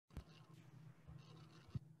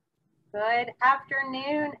Good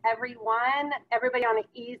afternoon, everyone. Everybody on the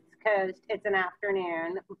East Coast, it's an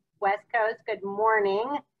afternoon. West Coast, good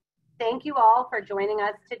morning. Thank you all for joining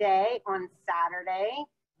us today on Saturday.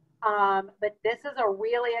 But this is a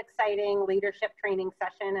really exciting leadership training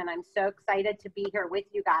session, and I'm so excited to be here with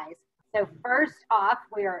you guys. So first off,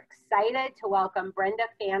 we are excited to welcome Brenda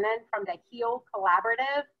Fannin from the H.E.A.L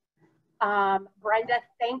Collaborative. Brenda,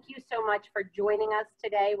 thank you so much for joining us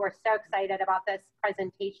today. We're so excited about this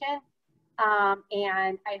presentation.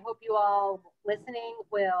 And I hope you all listening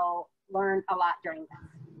will learn a lot during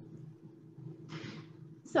this.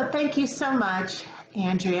 So thank you so much,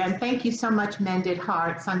 Andrea, and thank you so much, Mended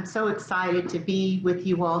Hearts. I'm so excited to be with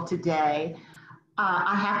you all today.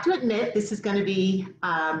 I have to admit, this is going to be,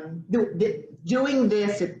 doing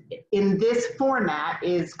this in this format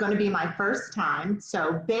is going to be my first time,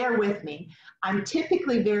 so bear with me. I'm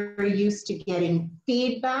typically very used to getting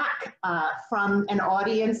feedback from an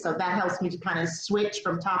audience, so that helps me to kind of switch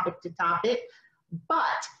from topic to topic.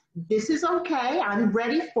 But this is okay. I'm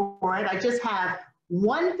ready for it. I just have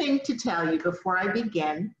one thing to tell you before I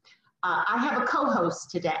begin. I have a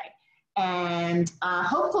co-host today, and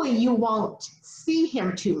hopefully you won't see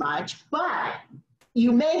him too much, but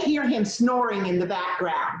you may hear him snoring in the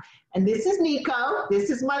background. And this is Nico. This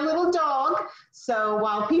is my little dog. So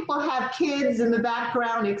while people have kids in the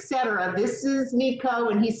background, etc., this is Nico,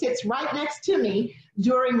 and he sits right next to me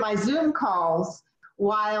during my Zoom calls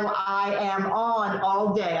while I am on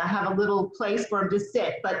all day. I have a little place for him to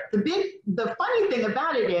sit. But the funny thing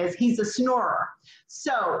about it is he's a snorer.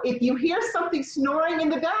 So if you hear something snoring in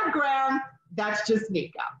the background, that's just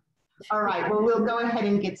Nico. All right, well, we'll go ahead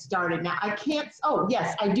and get started. Now, I can't, oh,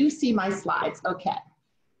 yes, I do see my slides. Okay.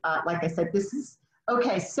 Like I said, this is,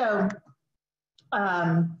 okay, so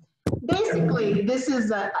basically, this is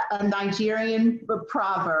a Nigerian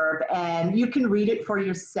proverb, and you can read it for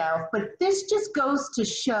yourself, but this just goes to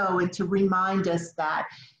show and to remind us that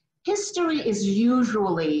history is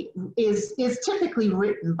typically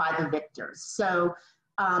written by the victors. So,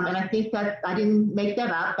 and I think that, I didn't make that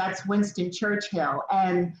up, that's Winston Churchill.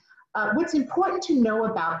 And what's important to know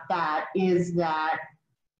about that is that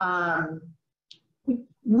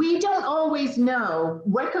we don't always know,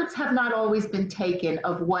 records have not always been taken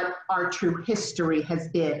of what our true history has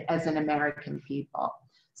been as an American people.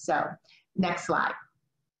 So, next slide.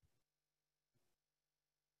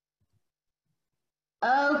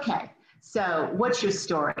 Okay, so what's your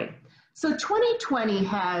story? So 2020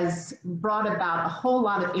 has brought about a whole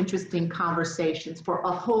lot of interesting conversations for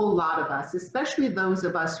a whole lot of us, especially those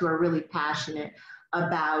of us who are really passionate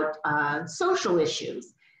about social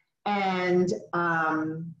issues. And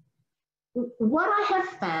what I have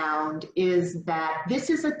found is that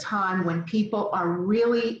this is a time when people are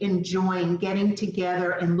really enjoying getting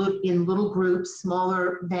together and look in little groups,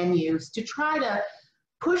 smaller venues, to try to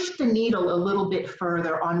push the needle a little bit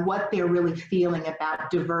further on what they're really feeling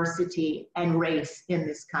about diversity and race in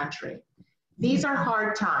this country. These are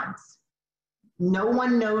hard times. No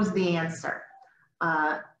one knows the answer.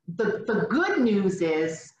 The good news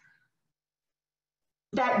is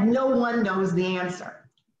that no one knows the answer.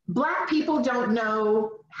 Black people don't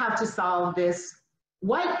know how to solve this.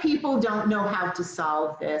 White people don't know how to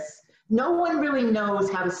solve this. No one really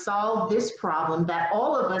knows how to solve this problem that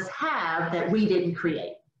all of us have that we didn't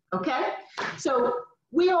create, okay? So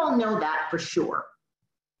we all know that for sure.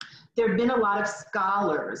 There have been a lot of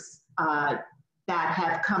scholars that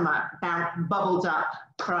have come up, bubbled up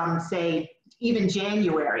from, say, even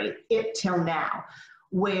January till now,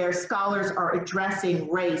 where scholars are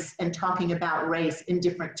addressing race and talking about race in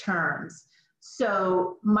different terms.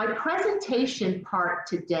 So my presentation part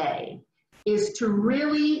today is to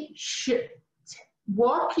really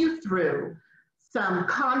walk you through some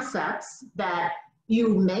concepts that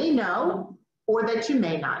you may know or that you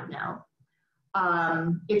may not know.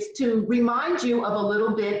 It's to remind you of a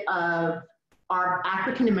little bit of our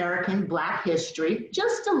African-American Black history,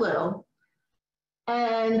 just a little.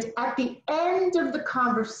 And at the end of the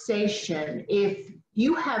conversation, if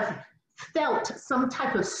you have felt some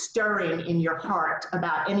type of stirring in your heart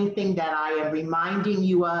about anything that I am reminding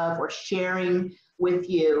you of or sharing with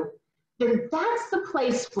you, then that's the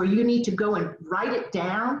place where you need to go and write it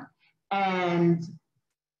down and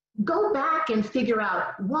go back and figure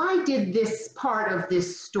out, why did this part of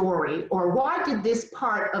this story or why did this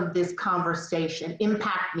part of this conversation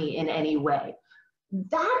impact me in any way?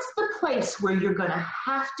 That's the place where you're going to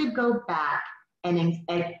have to go back and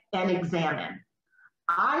examine.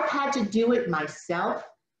 I've had to do it myself.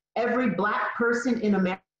 Every Black person in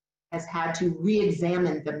America has had to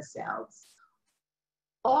re-examine themselves.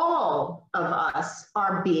 All of us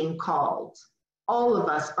are being called all of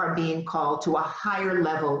us are being called to a higher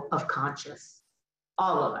level of conscious.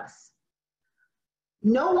 All of us.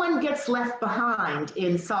 No one gets left behind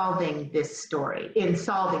in solving this story, in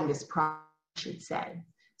solving this problem, I should say.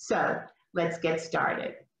 So let's get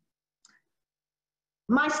started.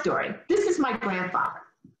 My story. This is my grandfather.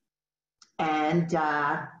 And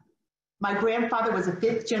my grandfather was a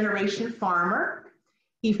fifth-generation farmer.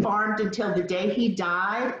 He farmed until the day he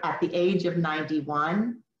died at the age of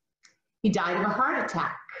 91. He died of a heart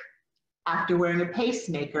attack after wearing a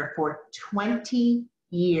pacemaker for 20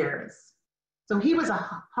 years. So he was a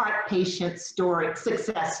heart patient story,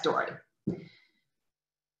 success story.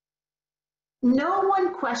 No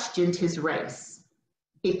one questioned his race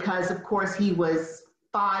because, of course, he was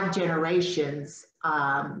 5 generations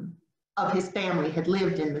of his family had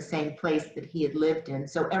lived in the same place that he had lived in.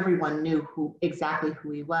 So everyone knew exactly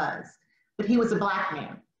who he was. But he was a Black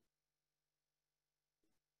man.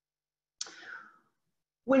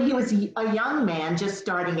 When he was a young man just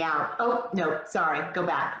starting out, oh, no, sorry, go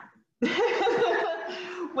back.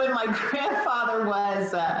 When my grandfather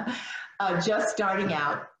was just starting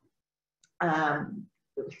out,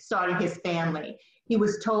 starting his family, he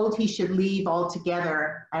was told he should leave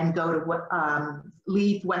altogether and go to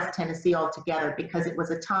leave West Tennessee altogether because it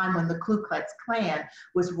was a time when the Ku Klux Klan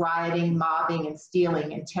was rioting, mobbing, and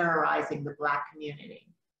stealing and terrorizing the Black community.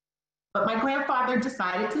 But my grandfather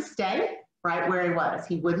decided to stay right where he was.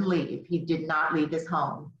 He wouldn't leave. He did not leave his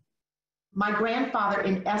home. My grandfather,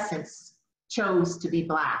 in essence, chose to be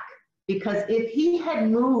Black because if he had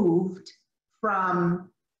moved from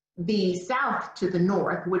the South to the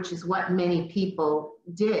North, which is what many people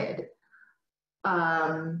did,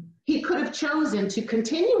 he could have chosen to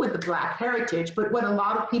continue with the Black heritage, but what a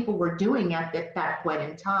lot of people were doing at that point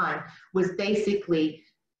in time was basically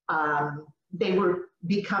they were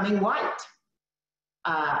becoming white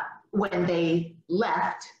when they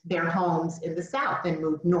left their homes in the South and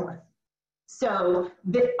moved north. So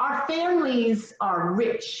our families are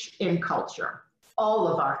rich in culture. All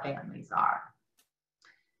of our families are.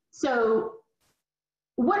 So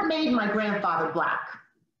what made my grandfather Black?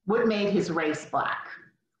 What made his race Black?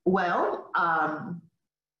 Well,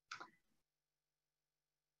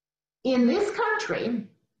 in this country,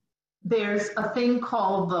 there's a thing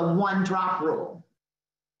called the one-drop rule.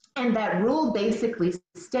 And that rule basically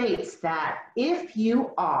states that if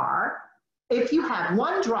you have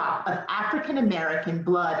 1 drop of African-American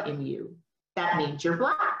blood in you, that means you're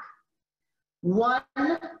Black. 1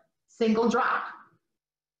 single drop.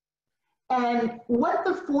 And what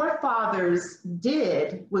the forefathers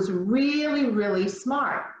did was really, really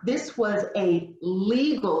smart. This was a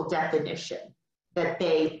legal definition that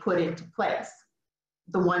they put into place,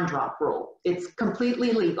 the 1-drop rule. It's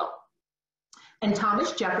completely legal. And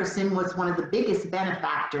Thomas Jefferson was one of the biggest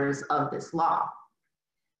benefactors of this law.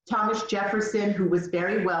 Thomas Jefferson, who was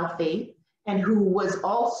very wealthy and who was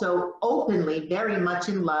also openly very much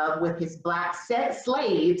in love with his Black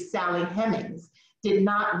slave, Sally Hemings, did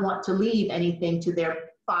not want to leave anything to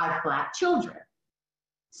their 5 Black children.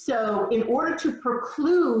 So in order to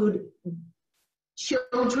preclude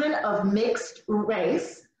children of mixed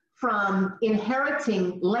race from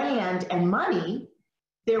inheriting land and money,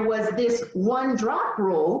 there was this 1-drop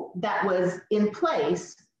rule that was in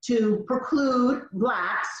place to preclude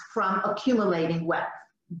Blacks from accumulating wealth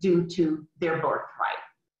due to their birthright.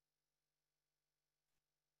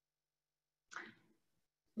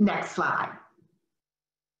 Next slide.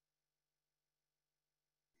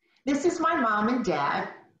 This is my mom and dad.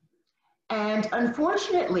 And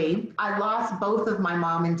unfortunately, I lost both my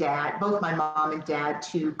mom and dad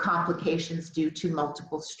to complications due to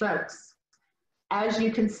multiple strokes. As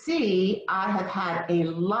you can see, I have had a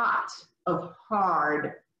lot of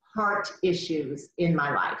hard heart issues in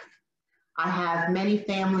my life. I have many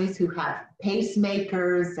families who have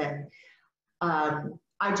pacemakers, and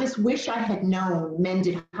I just wish I had known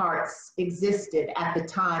Mended Hearts existed at the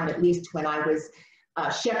time, at least when I was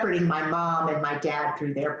shepherding my mom and my dad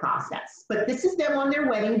through their process. But this is them on their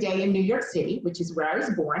wedding day in New York City, which is where I was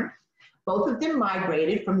born. Both of them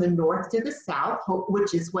migrated from the north to the south,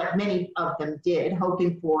 which is what many of them did,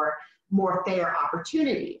 hoping for more fair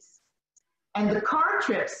opportunities. And the car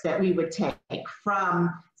trips that we would take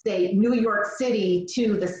from, say, New York City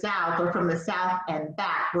to the south, or from the south and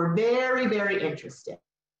back, were very, very interesting,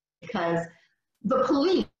 because the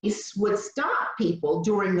police would stop people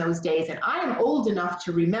during those days. And I am old enough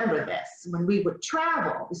to remember this. When we would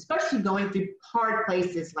travel, especially going through hard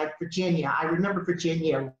places like Virginia. I remember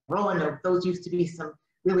Virginia, Roanoke, those used to be some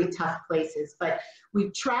really tough places. But we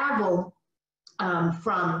travel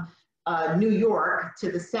from New York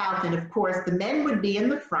to the south. And of course, the men would be in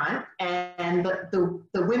the front and the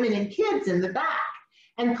women and kids in the back.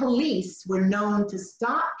 And police were known to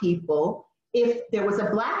stop people if there was a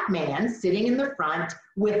Black man sitting in the front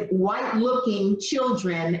with white-looking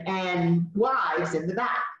children and wives in the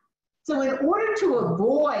back. So in order to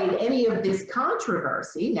avoid any of this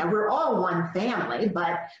controversy, now we're all one family,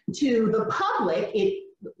 but to the public, it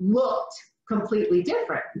looked completely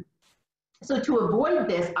different. So to avoid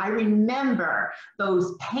this, I remember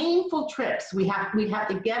those painful trips. We'd have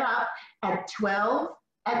to get up at 12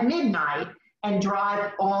 at midnight and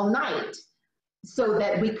drive all night so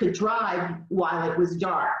that we could drive while it was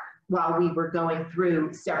dark, while we were going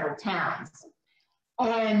through several towns.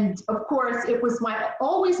 And of course, it was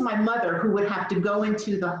always my mother who would have to go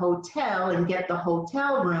into the hotel and get the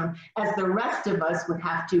hotel room, as the rest of us would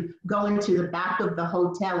have to go into the back of the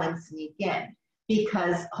hotel and sneak in,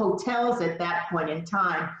 because hotels at that point in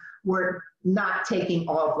time were not taking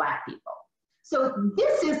all Black people. So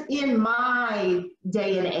this is in my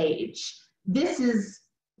day and age. This is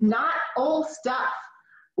not old stuff.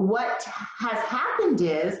 What has happened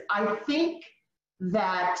is, I think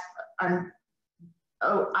that, am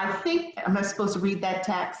I supposed to read that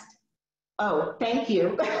text? Oh, thank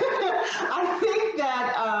you. I think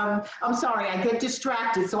that, I'm sorry, I get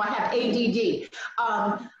distracted, so I have ADD.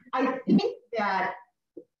 I think that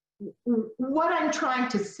what I'm trying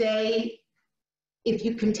to say, if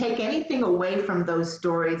you can take anything away from those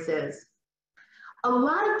stories, is a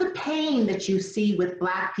lot of the pain that you see with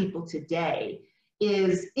Black people today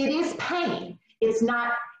it is pain. It's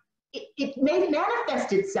not, it may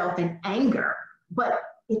manifest itself in anger, but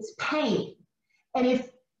it's pain. And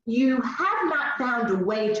if you have not found a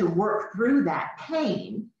way to work through that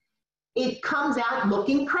pain, it comes out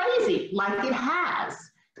looking crazy, like it has.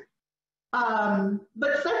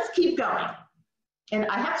 But let's keep going. And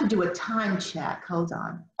I have to do a time check, hold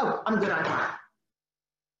on. Oh, I'm good on time.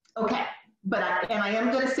 Okay, and I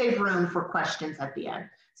am gonna save room for questions at the end.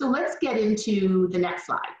 So let's get into the next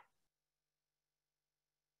slide.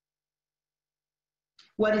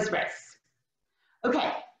 What is race?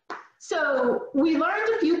 Okay, so we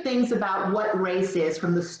learned a few things about what race is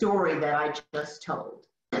from the story that I just told.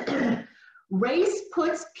 Race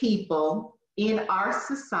puts people in our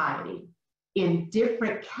society in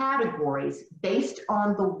different categories based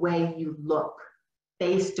on the way you look,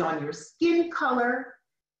 based on your skin color,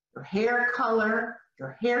 your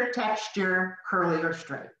hair texture, curly or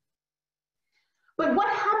straight. But what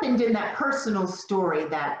happened in that personal story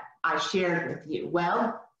that I shared with you?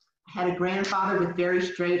 Well, I had a grandfather with very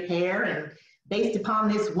straight hair, and based upon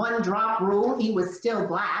this one drop rule, he was still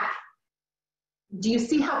Black. Do you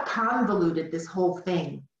see how convoluted this whole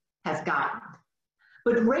thing has gotten?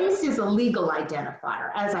 But race is a legal identifier.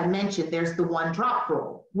 As I mentioned, there's the one drop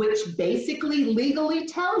rule, which basically legally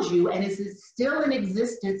tells you, and is still in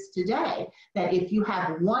existence today, that if you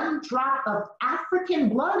have one drop of African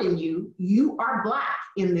blood in you, you are Black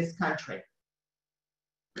in this country.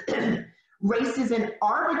 Race is an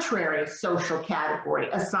arbitrary social category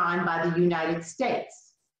assigned by the United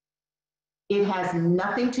States. It has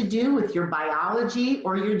nothing to do with your biology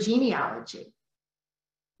or your genealogy.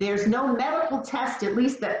 There's no medical test, at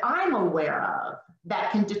least that I'm aware of,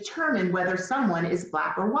 that can determine whether someone is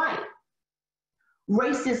Black or white.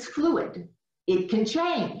 Race is fluid. It can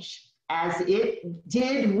change, as it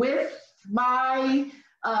did with my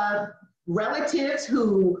relatives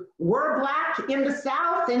who were Black in the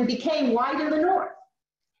South and became white in the North.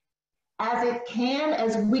 As it can,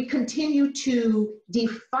 as we continue to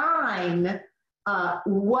define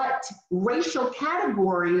what racial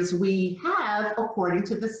categories we have according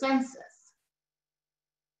to the census.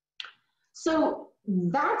 So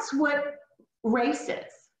that's what race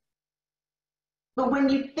is. But when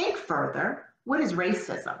you think further, what is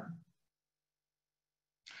racism?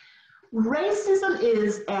 Racism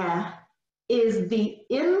is the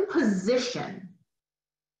imposition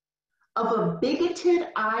of a bigoted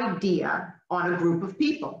idea on a group of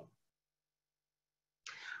people.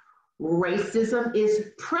 Racism is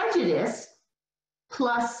prejudice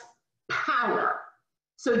plus power.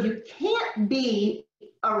 So you can't be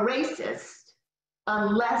a racist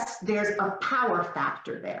unless there's a power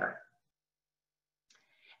factor there.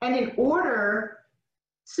 And in order,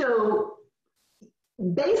 so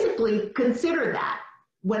basically consider that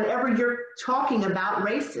whenever you're talking about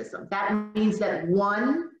racism, that means that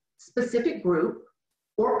one specific group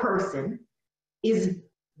or person is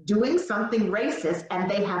doing something racist and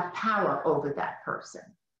they have power over that person.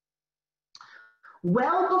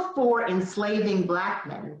 Well before enslaving Black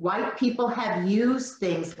men, white people have used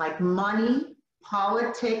things like money,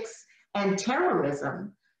 politics, and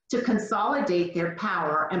terrorism to consolidate their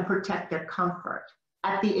power and protect their comfort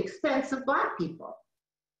at the expense of Black people.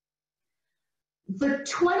 The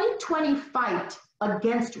 2020 fight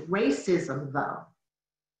against racism, though,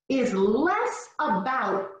 is less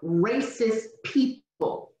about racist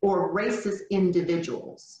people or racist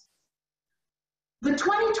individuals. The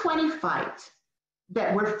 2020 fight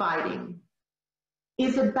that we're fighting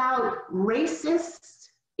is about racist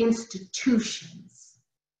institutions,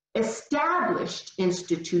 established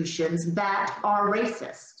institutions that are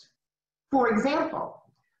racist. For example,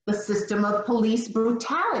 the system of police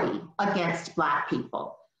brutality against Black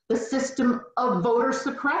people, the system of voter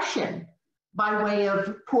suppression by way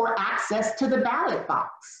of poor access to the ballot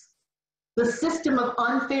box, the system of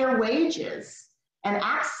unfair wages and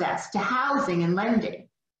access to housing and lending,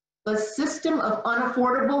 the system of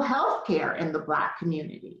unaffordable health care in the Black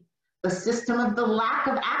community, the system of the lack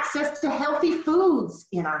of access to healthy foods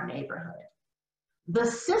in our neighborhood, the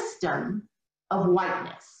system of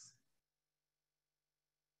whiteness.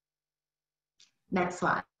 Next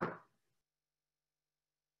slide.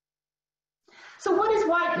 So what is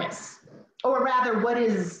whiteness? Or rather, what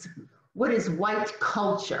is white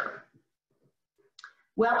culture?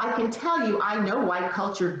 Well, I can tell you, I know white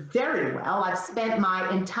culture very well. I've spent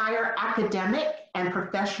my entire academic and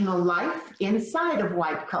professional life inside of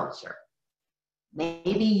white culture.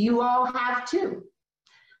 Maybe you all have too.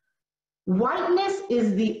 Whiteness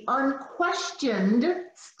is the unquestioned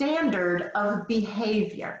standard of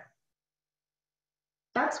behavior.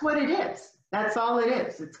 That's what it is. That's all it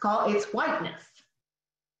is. It's whiteness.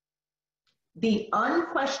 The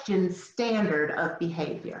unquestioned standard of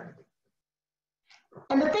behavior.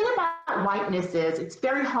 And the thing about whiteness is it's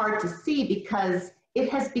very hard to see because it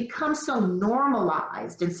has become so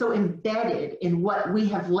normalized and so embedded in what we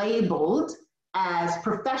have labeled as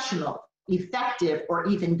professional, effective, or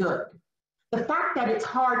even good. The fact that it's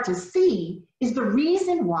hard to see is the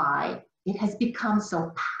reason why it has become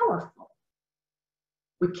so powerful.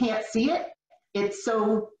 We can't see it. It's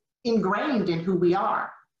so ingrained in who we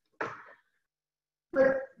are.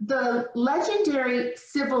 But the legendary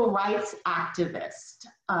civil rights activist,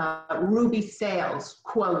 Ruby Sales,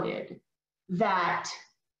 quoted that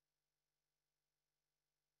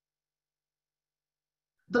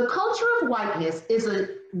the culture of whiteness is a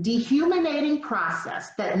dehumanizing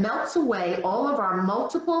process that melts away all of our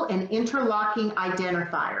multiple and interlocking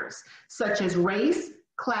identifiers, such as race,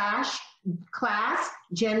 class,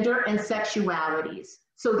 gender, and sexualities,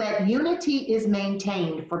 so that unity is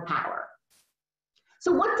maintained for power.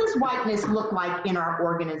 So what does whiteness look like in our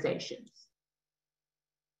organizations?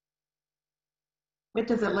 What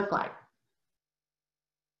does it look like?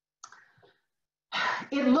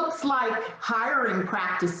 It looks like hiring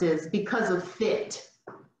practices because of fit.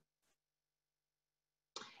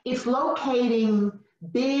 It's locating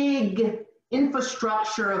big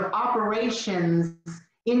infrastructure of operations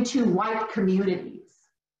into white communities.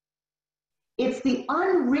 It's the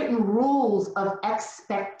unwritten rules of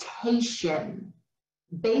expectation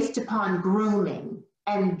based upon grooming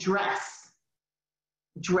and dress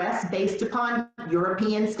based upon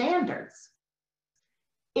European standards.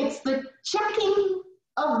 It's the checking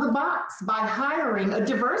of the box by hiring a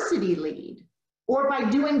diversity lead or by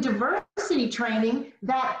doing diversity training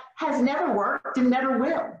that has never worked and never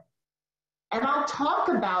will. And I'll talk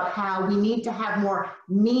about how we need to have more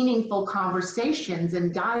meaningful conversations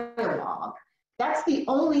and dialogue. That's the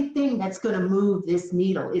only thing that's going to move this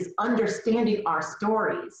needle, is understanding our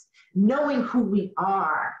stories, knowing who we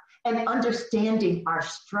are, and understanding our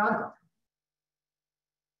struggle.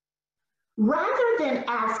 Rather than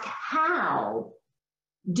ask how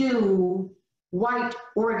do white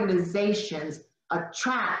organizations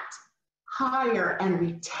attract, hire, and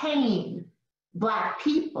retain Black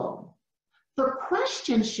people, the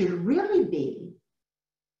question should really be,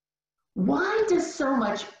 why does so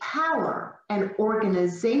much power and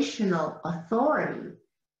organizational authority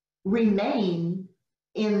remain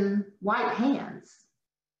in white hands?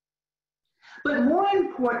 But more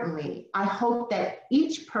importantly, I hope that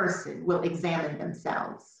each person will examine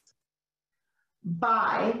themselves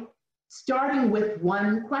by starting with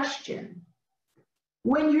one question.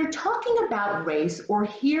 When you're talking about race or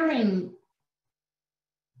hearing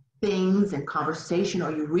things in conversation,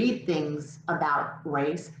 or you read things about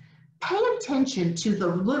race, pay attention to the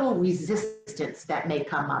little resistance that may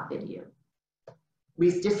come up in you.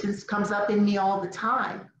 Resistance comes up in me all the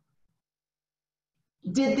time.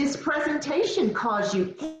 Did this presentation cause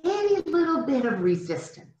you any little bit of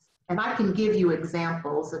resistance? And I can give you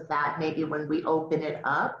examples of that maybe when we open it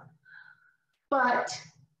up. But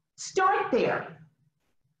start there.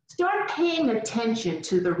 Start paying attention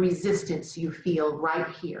to the resistance you feel right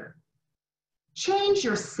here. Change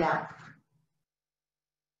yourself.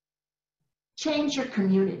 Change your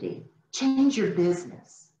community. Change your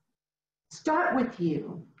business. Start with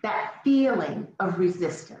you, that feeling of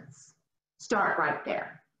resistance. Start right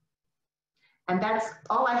there. And that's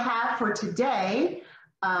all I have for today.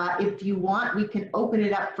 If you want, we can open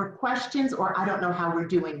it up for questions, or I don't know how we're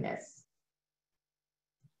doing this.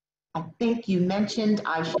 I think you mentioned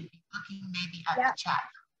I should be looking maybe at the chat.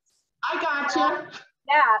 I got you.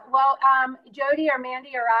 Yeah, well, Jody or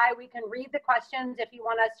Mandy or I, we can read the questions if you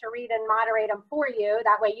want us to read and moderate them for you.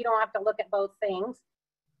 That way you don't have to look at both things.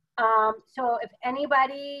 So if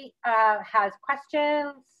anybody has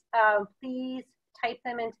questions, please type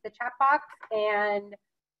them into the chat box and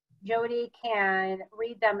Jody can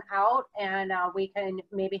read them out and we can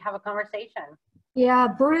maybe have a conversation. Yeah,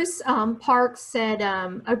 Bruce Parks said,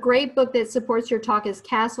 a great book that supports your talk is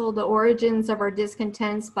Castle, The Origins of Our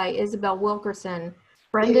Discontents by Isabel Wilkerson.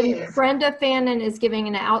 Brenda Fannin is giving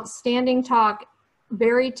an outstanding talk,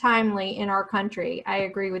 very timely in our country. I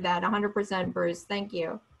agree with that 100%, Bruce. Thank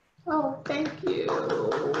you. Oh, thank you.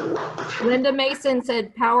 Linda Mason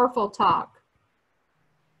said, powerful talk.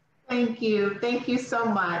 Thank you. Thank you so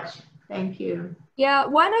much. Thank you. Yeah,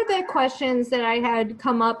 one of the questions that I had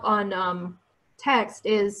come up on text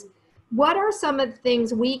is, what are some of the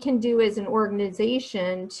things we can do as an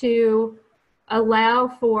organization to allow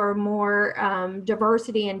for more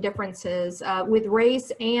diversity and differences with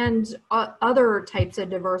race and other types of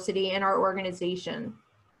diversity in our organization?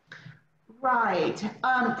 Right,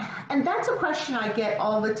 and that's a question I get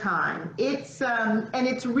all the time. It's and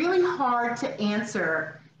it's really hard to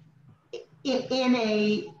answer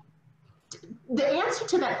the answer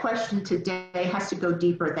to that question today has to go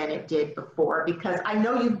deeper than it did before, because I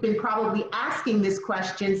know you've been probably asking this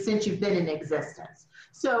question since you've been in existence.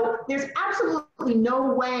 So there's absolutely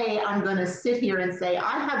no way I'm going to sit here and say,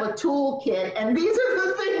 I have a toolkit and these are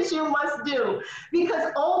the things you must do,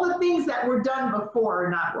 because all the things that were done before are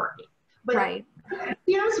not working. But right.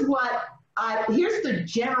 Here's the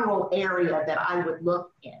general area that I would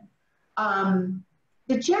look in.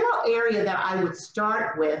 The general area that I would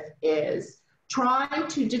start with is trying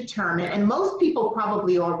to determine, and most people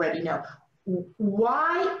probably already know,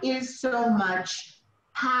 why is so much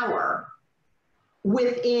power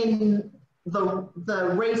within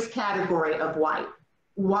the race category of white?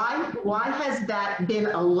 Why has that been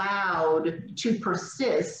allowed to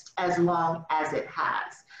persist as long as it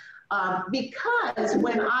has? Because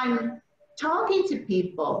when I'm talking to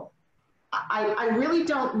people, I really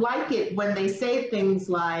don't like it when they say things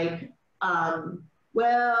like,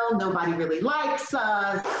 well, nobody really likes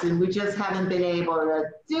us and we just haven't been able to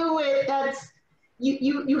do it. That's,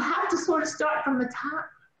 you have to sort of start from the top.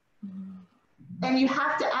 And you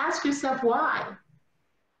have to ask yourself why.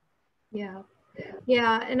 Yeah.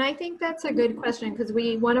 Yeah, and I think that's a good question, because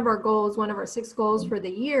one of our 6 goals for the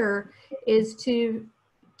year is to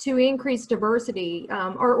increase diversity.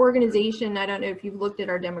 Our organization, I don't know if you've looked at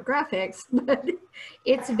our demographics, but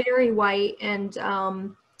it's very white,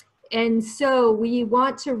 and so we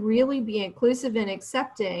want to really be inclusive and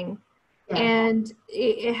accepting. Yeah. And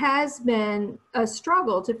it has been a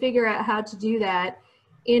struggle to figure out how to do that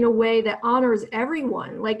in a way that honors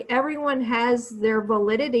everyone. Like, everyone has their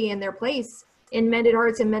validity and their place in Mended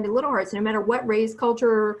Hearts and Mended Little Hearts, no matter what race,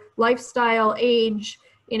 culture, lifestyle, age,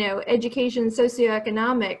 education,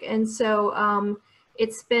 socioeconomic. And so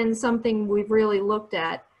it's been something we've really looked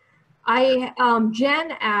at.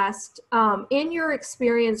 Jen asked, in your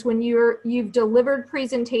experience when you've delivered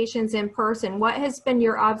presentations in person, what has been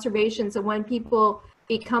your observations of when people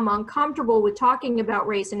become uncomfortable with talking about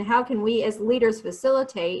race, and how can we as leaders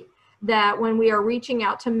facilitate that when we are reaching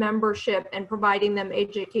out to membership and providing them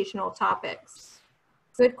educational topics?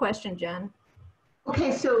 Good question, Jen.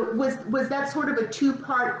 Okay, so was that sort of a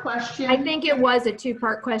 2-part question? I think it was a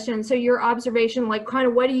 2-part question. So your observation, like, kind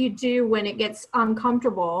of what do you do when it gets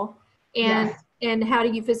uncomfortable, and yes, and how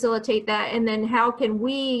do you facilitate that? And then how can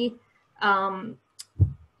we,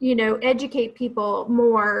 educate people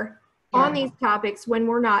more on these topics when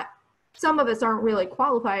we're not, some of us aren't really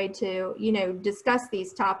qualified to, discuss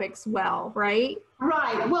these topics well, right?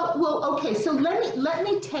 Right. Well, okay. So let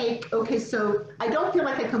me take, okay, so I don't feel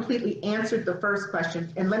like I completely answered the first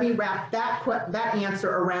question, and let me wrap that answer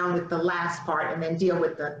around with the last part and then deal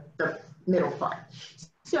with the middle part.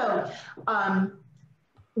 So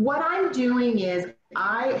what I'm doing is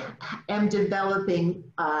I am developing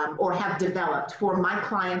or have developed for my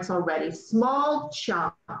clients already small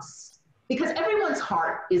chunks, because everyone's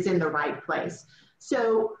heart is in the right place.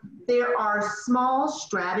 So there are small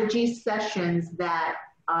strategy sessions that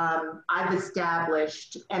I've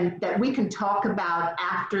established, and that we can talk about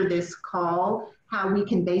after this call, how we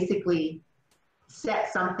can basically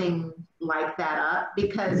set something like that up,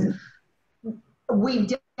 because we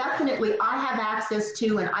definitely, I have access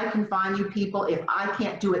to, and I can find you people, if I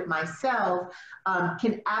can't do it myself,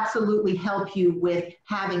 can absolutely help you with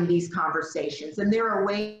having these conversations. And there are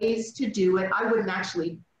ways to do it. I wouldn't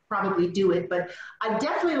actually probably do it, but I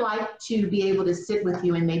definitely like to be able to sit with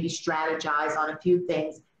you and maybe strategize on a few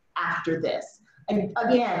things after this. And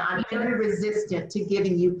again, I'm very resistant to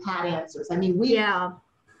giving you pat answers. I mean, yeah,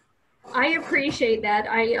 I appreciate that.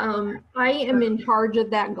 I am in charge of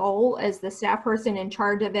that goal as the staff person in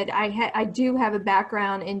charge of it. I do have a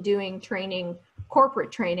background in doing training,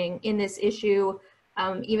 corporate training in this issue,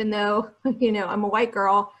 even though, you know, I'm a white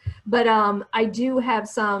girl, but I do have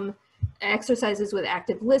some exercises with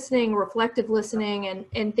active listening, reflective listening,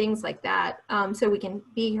 and things like that, so we can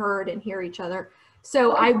be heard and hear each other.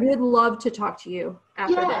 So I would love to talk to you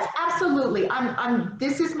after this. Yes, absolutely.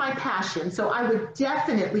 This is my passion. So I would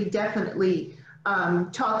definitely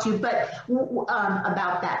talk to you, but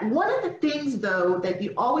about that. One of the things, though, that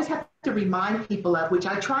you always have to remind people of, which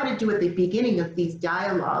I try to do at the beginning of these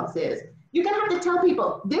dialogues, is you're going to have to tell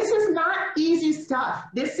people, this is not easy stuff.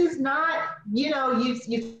 This is not, you know, you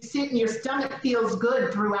sit and your stomach feels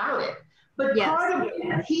good throughout it. But yes. part of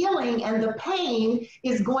the healing and the pain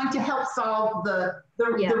is going to help solve the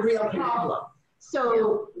real problem.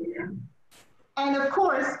 So, and of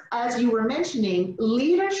course, as you were mentioning,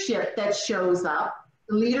 leadership that shows up,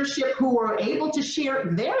 leadership who are able to share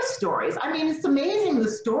their stories. I mean, it's amazing, the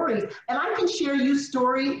stories, and I can share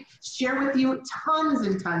with you tons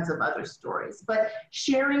and tons of other stories, but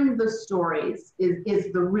sharing the stories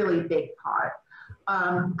is the really big part.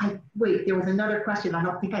 Wait, there was another question. I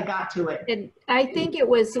don't think I got to it. And I think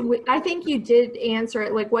you did answer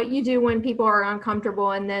it, like what you do when people are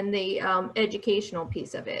uncomfortable, and then the educational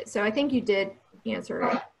piece of it. So I think you did answer it.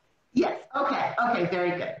 Okay. Yes. Okay. Okay.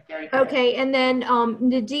 Very good. Very good. Okay. And then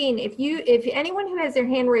Nadine, if anyone who has their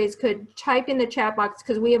hand raised could type in the chat box,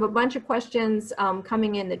 because we have a bunch of questions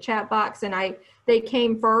coming in the chat box, and they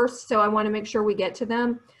came first, so I want to make sure we get to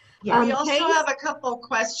them. Yeah. We also have a couple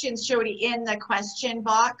questions, Jody, in the question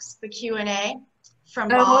box, the Q&A from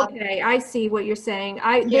Bob. Okay, I see what you're saying.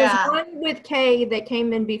 There's one with Kay that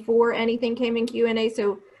came in before anything came in Q&A,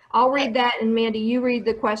 so I'll read that, and Mandy, you read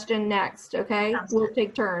the question next, okay? We'll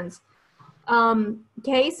take turns.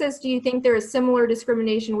 Kay says, do you think there is similar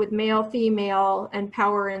discrimination with male, female, and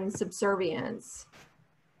power and subservience?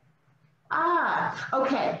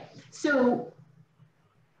 Okay. So,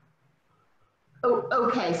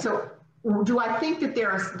 okay. So do I think that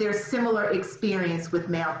there's similar experience with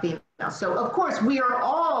male, female? So of course we are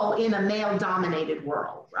all in a male dominated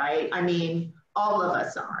world, right? I mean, all of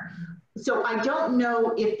us are. So I don't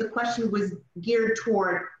know if the question was geared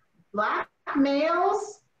toward Black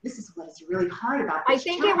males. This is what is really hard about this. I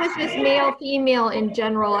think it was just male, female in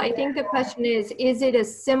general. I think the question is it a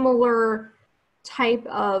similar type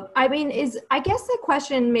of, I guess the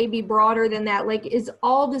question may be broader than that. Like, is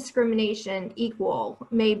all discrimination equal?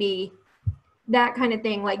 Maybe that kind of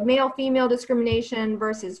thing, like male, female discrimination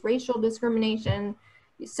versus racial discrimination.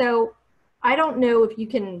 So I don't know if you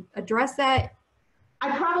can address that.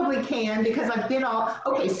 I probably can, because I've been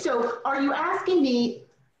okay, so are you asking me,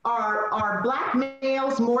 are Black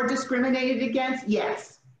males more discriminated against?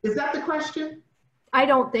 Yes. Is that the question? I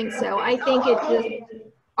don't think so. I think it's just,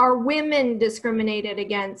 are women discriminated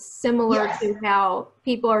against similar to how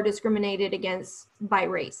people are discriminated against by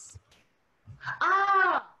race?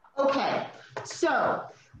 Okay. So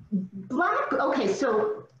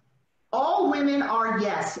so all women are,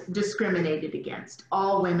 yes, discriminated against.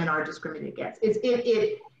 All women are discriminated against.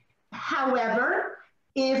 However,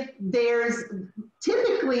 if there's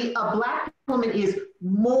typically a Black woman is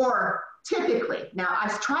more typically. Now, I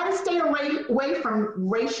try to stay away from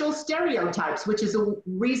racial stereotypes, which is the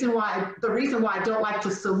reason why I don't like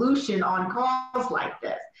the solution on calls like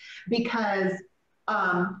this, because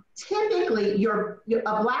typically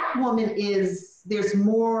a Black woman there's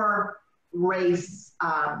more race.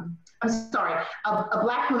 I'm sorry, a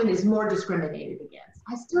Black woman is more discriminated against.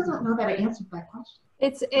 I still don't know that I answered that question.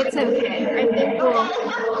 It's okay. I think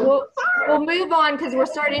we'll move on, because we're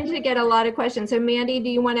starting to get a lot of questions. So Mandy, do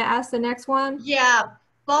you want to ask the next one? Yeah.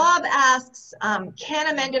 Bob asks, how can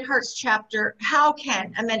a Mended Hearts chapter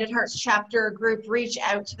group reach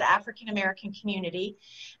out to the African American community?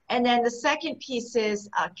 And then the second piece is,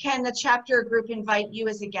 can the chapter group invite you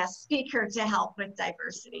as a guest speaker to help with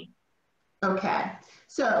diversity? Okay.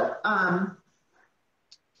 So,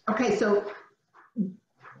 so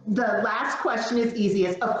The last question is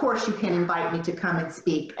easiest. Of course, you can invite me to come and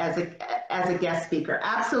speak as a guest speaker.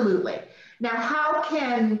 Absolutely. Now, how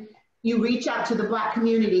can you reach out to the Black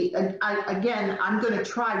community? Again, I'm going to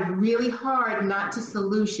try really hard not to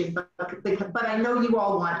solution, but I know you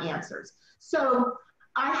all want answers. So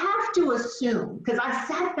I have to assume, because I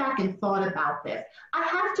sat back and thought about this, I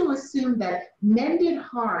have to assume that Mended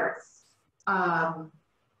Hearts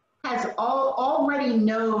already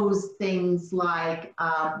knows things like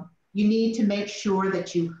you need to make sure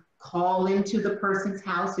that you call into the person's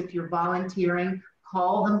house if you're volunteering,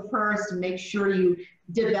 call them first and make sure you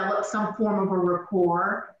develop some form of a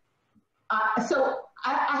rapport. So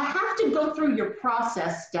I have to go through your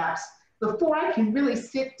process steps before I can really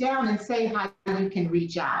sit down and say how you can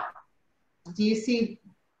reach out. Do you see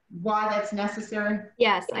why that's necessary?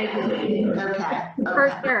 Yes, I do. Okay.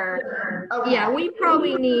 For sure. Okay. Yeah, we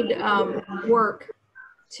probably need work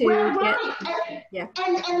to get. Yeah.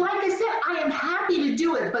 And like I said, I am happy to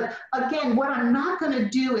do it. But again, what I'm not going to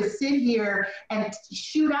do is sit here and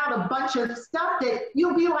shoot out a bunch of stuff that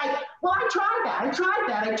you'll be like, well, I tried that.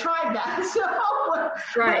 So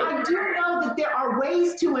Right. I do know that there are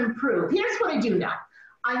ways to improve. Here's what I do know.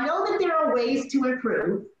 I know that there are ways to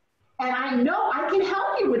improve. And I know I can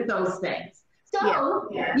help you with those things. So,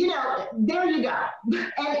 you know, there you go.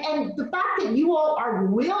 And the fact that you all are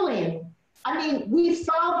willing, I mean, we've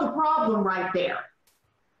solved the problem right there.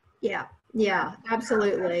 Yeah,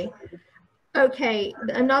 absolutely. Okay,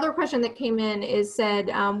 another question that came in is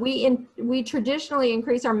said, we traditionally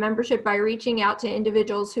increase our membership by reaching out to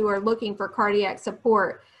individuals who are looking for cardiac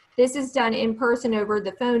support. This is done in person over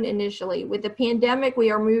the phone initially. With the pandemic, we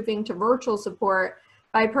are moving to virtual support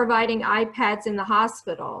by providing iPads in the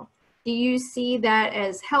hospital. Do you see that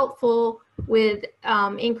as helpful with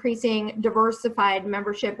increasing diversified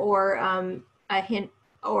membership, or a hint,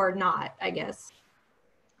 or not, I guess?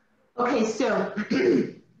 Okay, so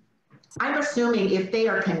I'm assuming if they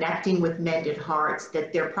are connecting with Mended Hearts,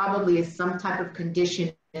 that there probably is some type of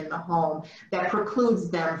condition in the home that precludes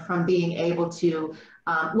them from being able to,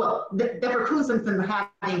 that precludes them from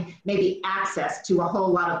having maybe access to a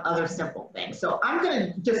whole lot of other simple things. So I'm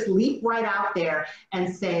going to just leap right out there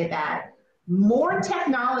and say that more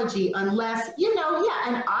technology, unless, you know,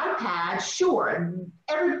 an iPad, sure.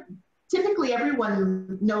 Typically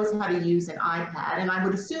everyone knows how to use an iPad, and I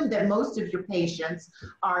would assume that most of your patients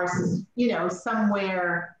are, you know,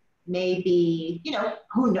 somewhere maybe, you know,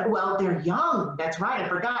 who know, well, they're young. That's right. I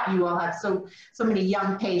forgot you all have so many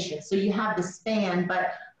young patients. So you have the span,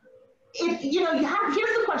 but if, you know,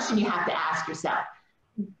 here's the question you have to ask yourself.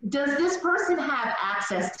 Does this person have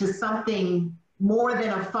access to something more than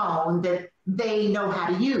a phone that they know how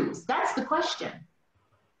to use? That's the question.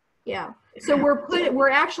 Yeah. So we're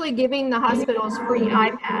actually giving the hospitals free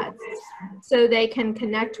iPads so they can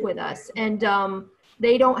connect with us, and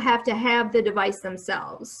they don't have to have the device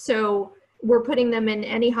themselves. So we're putting them in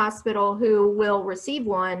any hospital who will receive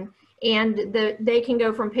one, and they can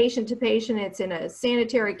go from patient to patient. It's in a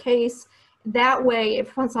sanitary case. That way,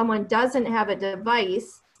 if someone doesn't have a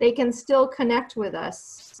device, they can still connect with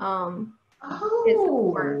us.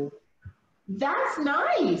 That's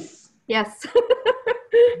nice. Yes.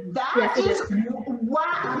 That is, wow,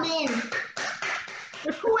 I mean,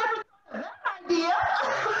 whoever thought of that idea?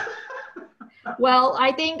 Well,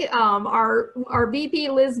 I think our VP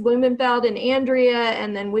Liz Blumenfeld and Andrea,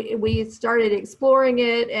 and then we started exploring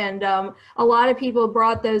it, and a lot of people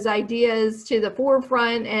brought those ideas to the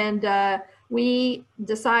forefront, and we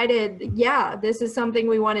decided, yeah, this is something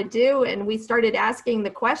we want to do, and we started asking the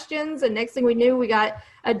questions, and next thing we knew, we got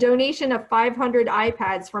a donation of 500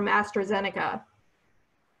 iPads from AstraZeneca.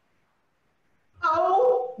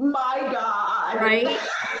 Oh my God. Right?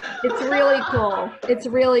 It's really cool. It's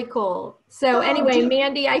really cool. So anyway,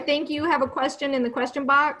 Mandy, I think you have a question in the question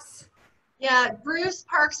box. Yeah, Bruce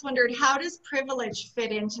Parks wondered, how does privilege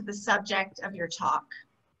fit into the subject of your talk?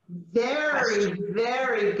 Very,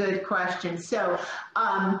 very good question. So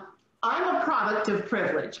I'm a product of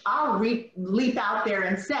privilege. I'll leap out there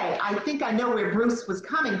and say, I think I know where Bruce was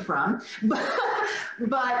coming from, but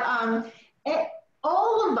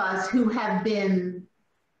all of us who have been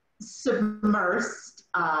submersed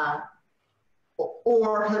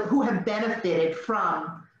or who have benefited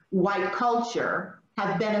from white culture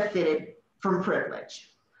have benefited from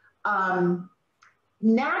privilege.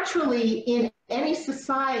 Naturally, in any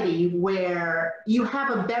society where you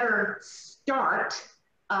have a better start,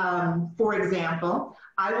 for example,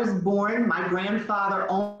 I was born, my grandfather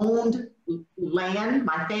owned land.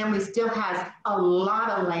 My family still has a lot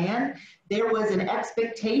of land. There was an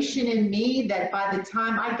expectation in me that by the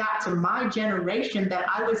time I got to my generation that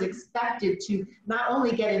I was expected to not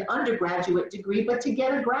only get an undergraduate degree, but to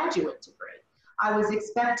get a graduate degree. I was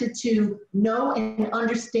expected to know and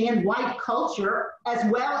understand white culture as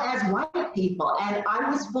well as white people, and I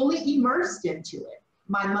was fully immersed into it.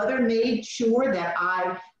 My mother made sure that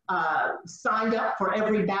I signed up for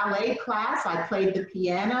every ballet class. I played the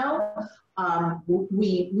piano.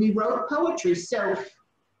 We wrote poetry. So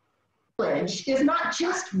privilege is not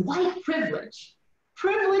just white privilege.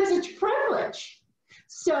 Privilege is privilege.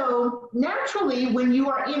 So naturally, when you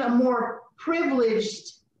are in a more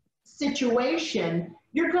privileged situation,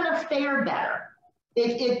 you're going to fare better.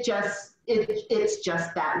 It's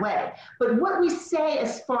just that way. But what we say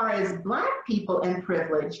as far as Black people and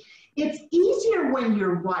privilege, it's easier when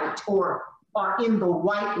you're white or are in the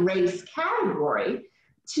white race category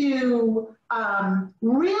to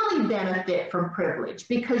really benefit from privilege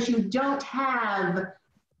because you don't have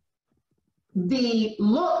the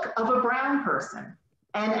look of a brown person.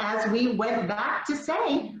 And as we went back to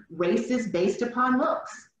say, race is based upon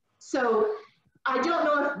looks. So I don't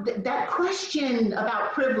know if that question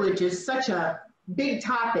about privilege is such a big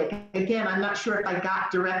topic. Again, I'm not sure if I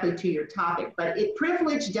got directly to your topic, but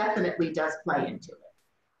privilege definitely does play into it.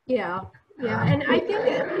 Yeah, yeah. And I think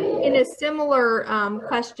in a similar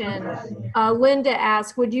question, Linda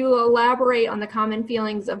asked, would you elaborate on the common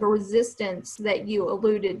feelings of resistance that you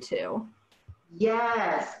alluded to?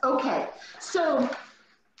 Yes. Okay. So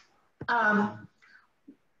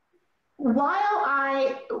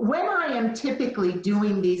when I am typically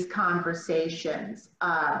doing these conversations,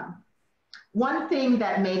 one thing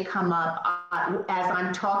that may come up as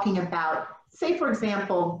I'm talking about, say for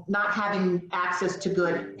example, not having access to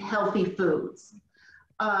good, healthy foods.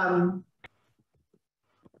 I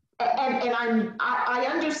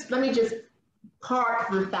understand, let me just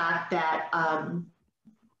park the fact that,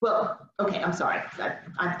 well, okay, I'm sorry.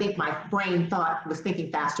 I think my brain was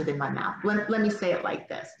thinking faster than my mouth. Let me say it like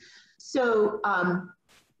this. So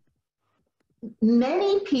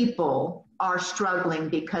many people are struggling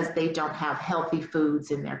because they don't have healthy foods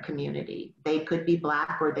in their community. They could be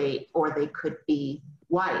Black or they could be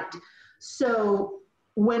white. So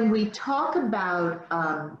when we talk about,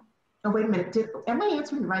 oh, wait a minute, am I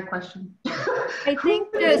answering the right question? I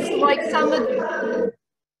think just like some of the...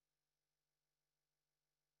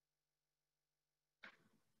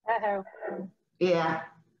 Uh-oh. Yeah.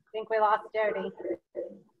 I think we lost Jody.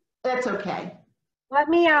 That's okay. Let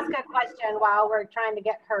me ask a question while we're trying to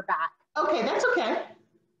get her back. Okay, that's okay.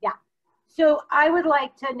 Yeah. So I would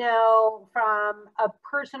like to know from a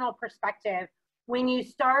personal perspective, when you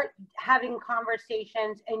start having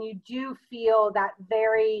conversations and you do feel that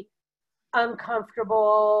very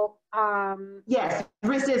uncomfortable yes,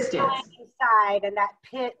 resistance inside and that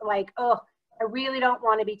pit, like, oh, I really don't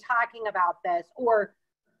want to be talking about this, or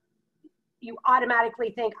you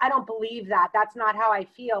automatically think, I don't believe that, that's not how I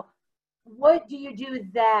feel. What do you do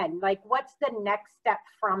then? Like, what's the next step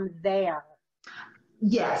from there?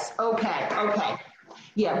 Yes, okay.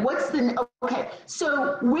 Yeah, okay.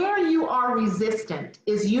 So where you are resistant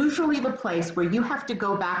is usually the place where you have to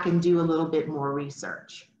go back and do a little bit more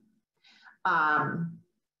research.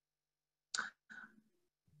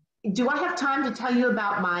 Do I have time to tell you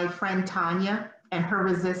about my friend Tanya and her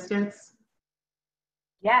resistance?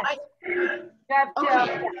 Yes.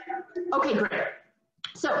 Okay, great.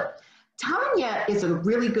 So Tanya is a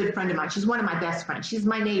really good friend of mine. She's one of my best friends. She's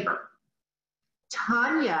my neighbor.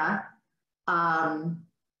 Tanya and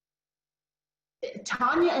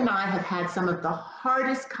I have had some of the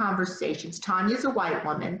hardest conversations. Tanya's a white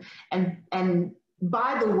woman, and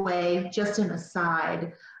by the way, just an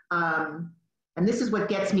aside, and this is what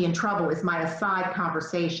gets me in trouble, is my aside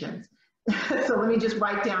conversations. So let me just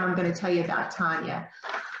write down, I'm going to tell you about Tanya.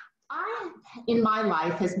 I, in my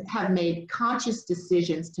life, have made conscious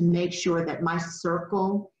decisions to make sure that my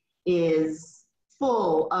circle is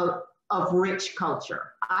full of rich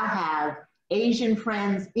culture. I have Asian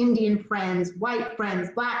friends, Indian friends, white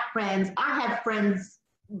friends, Black friends. I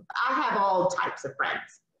have all types of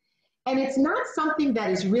friends. And it's not something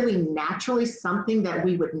that is really naturally something that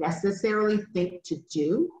we would necessarily think to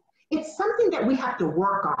do. It's something that we have to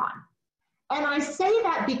work on. And I say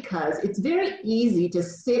that because it's very easy to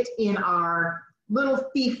sit in our little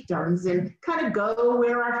fiefdoms and kind of go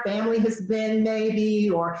where our family has been maybe,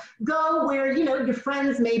 or go where, you know, your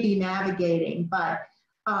friends may be navigating. But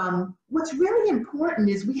what's really important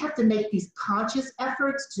is we have to make these conscious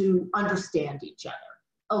efforts to understand each other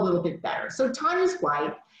a little bit better. So Tanya's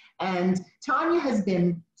white, And Tanya has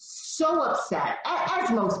been so upset, as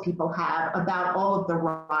most people have, about all of the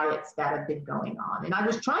riots that have been going on. And I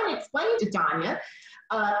was trying to explain to Tanya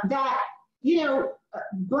that, you know,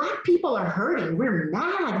 Black people are hurting. We're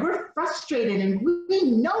mad. We're frustrated. And we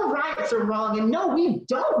know riots are wrong. And no, we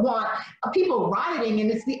don't want people rioting. And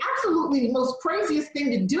it's the absolutely most craziest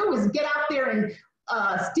thing to do is get out there and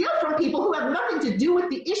steal from people who have nothing to do with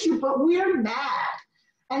the issue, but we're mad.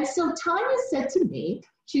 And so Tanya said to me,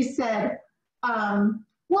 she said,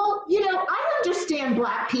 well, you know, I understand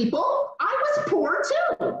Black people. I was poor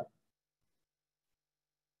too.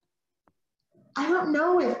 I don't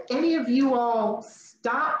know if any of you all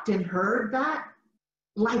stopped and heard that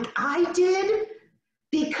like I did,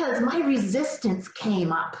 because my resistance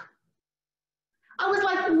came up. I was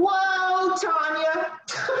like, whoa, Tanya,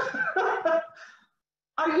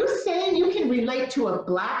 are you saying you can relate to a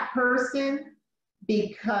Black person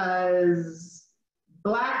because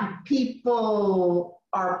Black people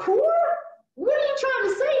are poor? What are you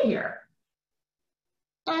trying to say here?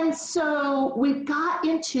 And so we got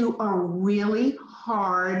into a really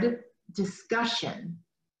hard discussion.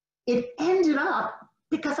 It ended up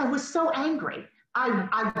because I was so angry.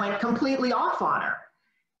 I went completely off on her.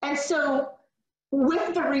 And so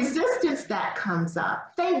with the resistance that comes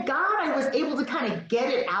up, thank God I was able to kind of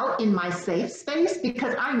get it out in my safe space,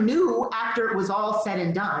 because I knew after it was all said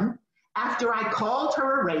and done, after I called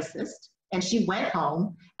her a racist and she went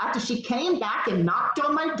home, after she came back and knocked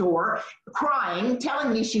on my door, crying,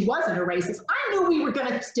 telling me she wasn't a racist, I knew we were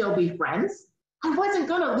gonna still be friends. I wasn't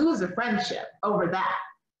gonna lose a friendship over that.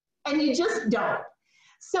 And you just don't.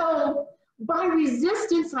 So by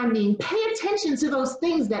resistance, I mean, pay attention to those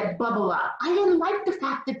things that bubble up. I didn't like the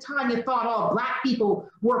fact that Tanya thought all Black people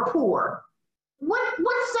were poor. What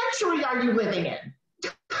century are you living in?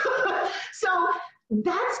 So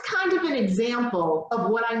that's kind of an example of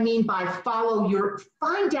what I mean by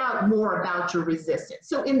find out more about your resistance.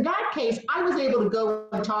 So in that case, I was able to go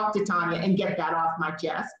and talk to Tanya and get that off my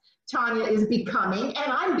chest. Tanya is becoming,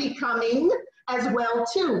 and I'm becoming as well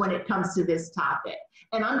too when it comes to this topic.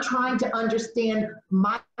 And I'm trying to understand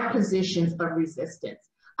my positions of resistance.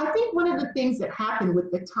 I think one of the things that happened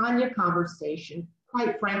with the Tanya conversation,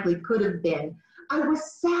 quite frankly, could have been, I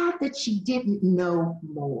was sad that she didn't know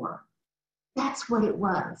more. That's what it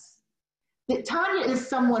was. That Tanya is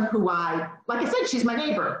someone who like I said, she's my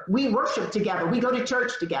neighbor. We worship together. We go to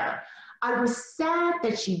church together. I was sad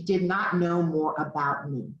that she did not know more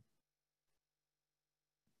about me.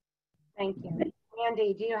 Thank you.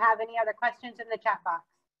 Andy, do you have any other questions in the chat box?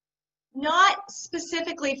 Not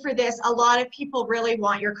specifically for this. A lot of people really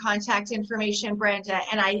want your contact information, Brenda,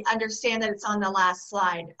 and I understand that it's on the last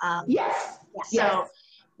slide. Yes. So yes.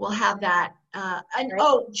 We'll have that. And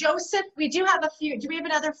oh, Joseph, we do have a few. Do we have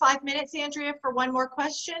another 5 minutes, Andrea, for one more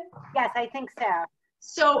question? Yes, I think so.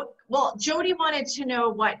 So, well, Jody wanted to know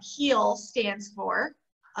what H.E.A.L stands for.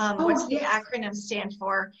 What's the acronym stand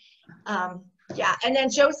for? Yeah, and then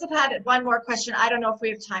Joseph had one more question. I don't know if we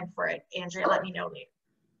have time for it. Andrea, let me know later.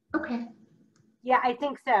 Okay. Yeah, I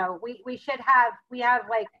think so. We have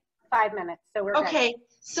like 5 minutes, so we're okay. Good.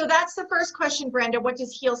 So that's the first question, Brenda. What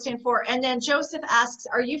does H.E.A.L stand for? And then Joseph asks,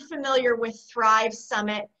 are you familiar with Thrive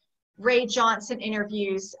Summit, Ray Johnson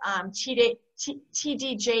interviews,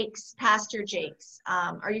 T.D. Jakes, Pastor Jakes?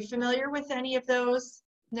 Are you familiar with any of those?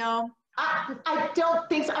 No? I don't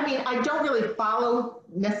think so. I mean, I don't really follow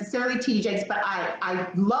necessarily T.D. Jakes, but I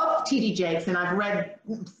love T.D. Jakes, and I've read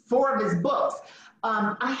 4 of his books.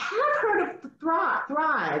 I have heard of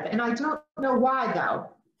Thrive, and I don't know why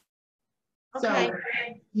though. Okay. So,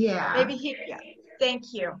 yeah. Maybe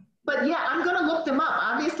thank you. But yeah, I'm gonna look them up.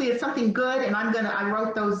 Obviously it's something good, and I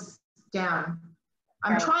wrote those down.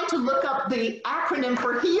 I'm trying to look up the acronym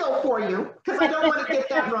for H.E.A.L for you, because I don't want to get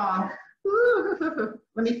that wrong.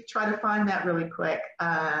 Let me try to find that really quick.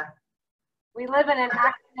 We live in an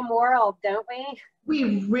acronym world, don't we?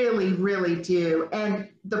 We really, really do. And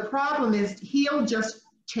the problem is H.E.A.L just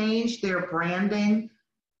changed their branding,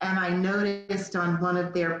 and I noticed on one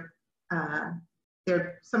of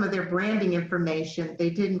some of their branding information, they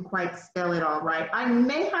didn't quite spell it all right. I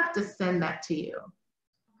may have to send that to you.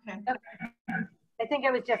 Okay. I think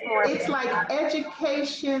it was just more. It's like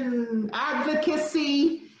education,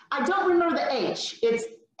 advocacy. I don't remember the H. It's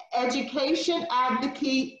education,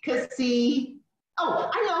 advocacy.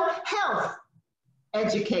 Oh, I know, health,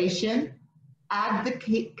 education,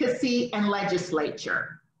 advocacy, and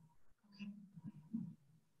legislature.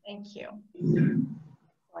 Thank you.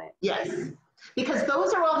 Yes, because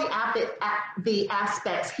those are all the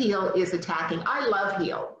aspects H.E.A.L is attacking. I love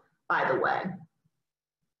H.E.A.L, by the way.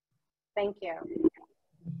 Thank you.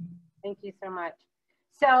 Thank you so much.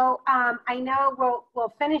 So I know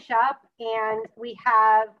we'll finish up, and you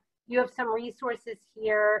have some resources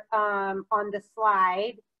here on the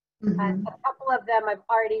slide. Mhm. A couple of them I've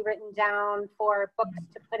already written down for books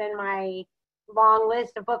to put in my long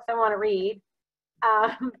list of books I want to read.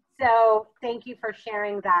 So thank you for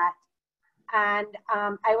sharing that. And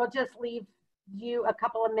I will just leave you a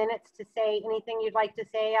couple of minutes to say anything you'd like to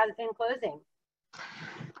say in closing. I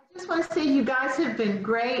just want to say you guys have been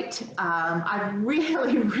great. I've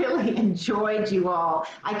really, really enjoyed you all.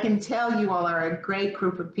 I can tell you all are a great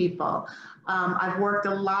group of people. I've worked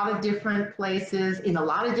a lot of different places in a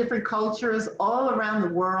lot of different cultures all around the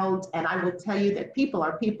world, and I will tell you that people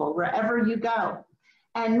are people wherever you go.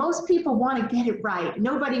 And most people want to get it right.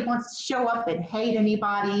 Nobody wants to show up and hate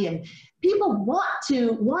anybody, and people want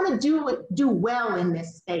to do well in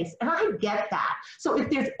this space, and I get that. So if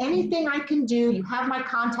there's anything I can do, you have my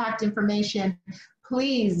contact information.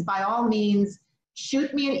 Please, by all means,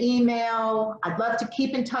 shoot me an email. I'd love to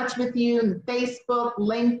keep in touch with you. Facebook,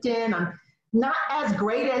 LinkedIn. I'm not as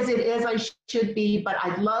great as it is I should be, but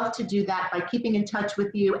I'd love to do that by keeping in touch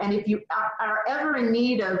with you. And if you are ever in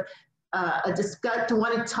need of to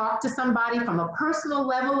want to talk to somebody from a personal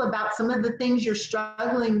level about some of the things you're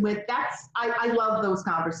struggling with, I love those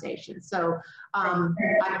conversations. So I'm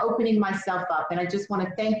opening myself up, and I just want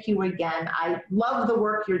to thank you again. I love the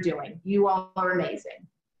work you're doing. You all are amazing.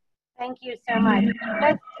 Thank you so much.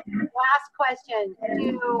 Just last question.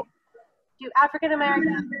 Do African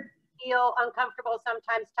Americans feel uncomfortable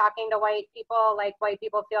sometimes talking to white people, like white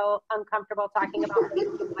people feel uncomfortable talking about race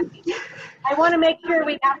to black people? I want to make sure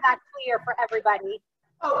we have that clear for everybody.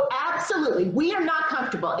 Oh, absolutely. We are not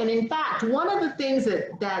comfortable. And in fact, one of the things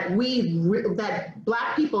that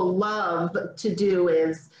Black people love to do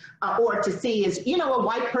is, or to see is, you know, a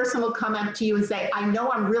white person will come up to you and say, I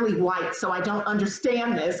know I'm really white, so I don't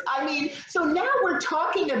understand this. I mean, so now we're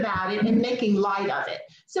talking about it and making light of it.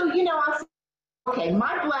 So, you know, I'll say, okay,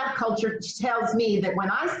 my Black culture tells me that when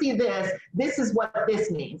I see this, this is what this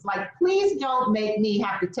means. Like, please don't make me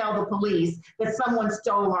have to tell the police that someone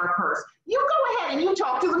stole our purse. You go ahead and you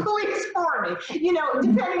talk to the police for me, you know,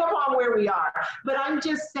 depending upon where we are. But I'm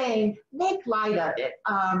just saying, make light of it.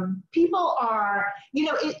 People are, you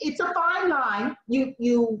know, it's a fine line. You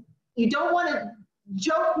don't want to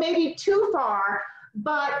joke maybe too far,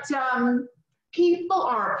 but people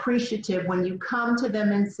are appreciative when you come to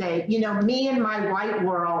them and say, you know, me and my white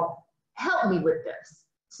world, help me with this.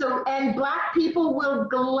 So, and Black people will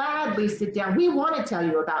gladly sit down. We want to tell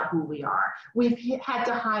you about who we are. We've had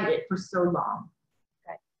to hide it for so long.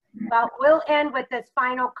 Okay. Well, we'll end with this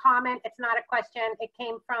final comment. It's not a question. It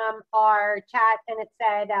came from our chat, and it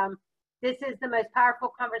said, this is the most powerful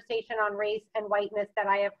conversation on race and whiteness that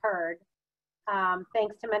I have heard.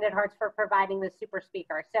 Thanks to Mended Hearts for providing the super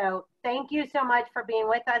speaker. So thank you so much for being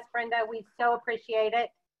with us, Brenda. We so appreciate it.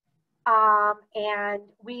 And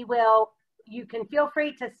you can feel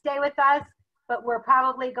free to stay with us, but we're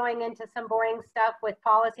probably going into some boring stuff with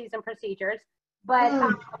policies and procedures. But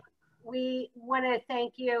we want to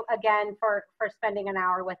thank you again for spending an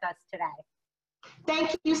hour with us today.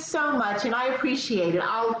 Thank you so much, and I appreciate it.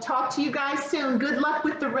 I'll talk to you guys soon. Good luck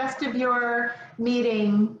with the rest of your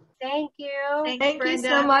meeting. Thank you. Thank you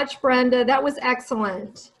so much, Brenda. That was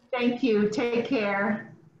excellent. Thank you. Take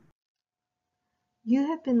care. You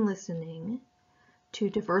have been listening to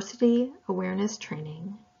Diversity Awareness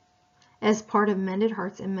Training as part of Mended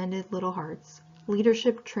Hearts and Mended Little Hearts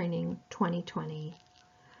Leadership Training 2020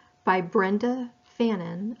 by Brenda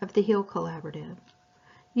Fannin of the H.E.A.L Collaborative.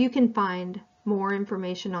 You can find more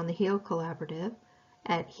information on the H.E.A.L Collaborative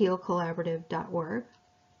at healcollaborative.org.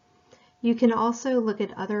 You can also look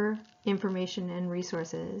at other information and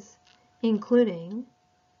resources, including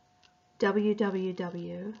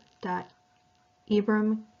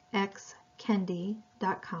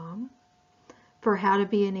www.ibramxkendi.com for How to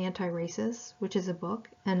Be an Anti-Racist, which is a book,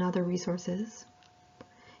 and other resources.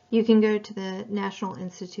 You can go to the National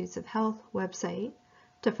Institutes of Health website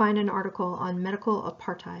to find an article on medical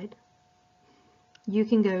apartheid. You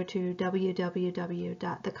can go to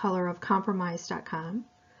www.thecolorofcompromise.com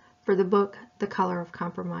for the book The Color of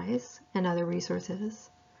Compromise and other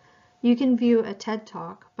resources. You can view a TED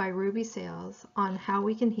Talk by Ruby Sales on how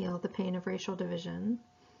we can heal the pain of racial division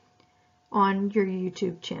on your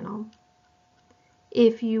YouTube channel.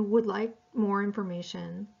 If you would like more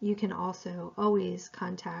information, you can also always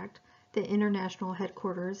contact the International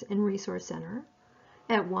Headquarters and Resource Center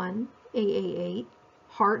at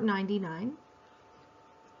 1-888-HEART-99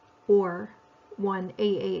 or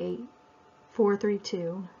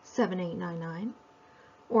 1-888-432-7899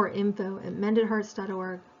 or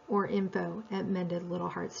info@mendedhearts.org or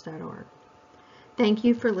info@mendedlittlehearts.org. Thank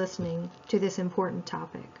you for listening to this important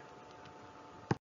topic.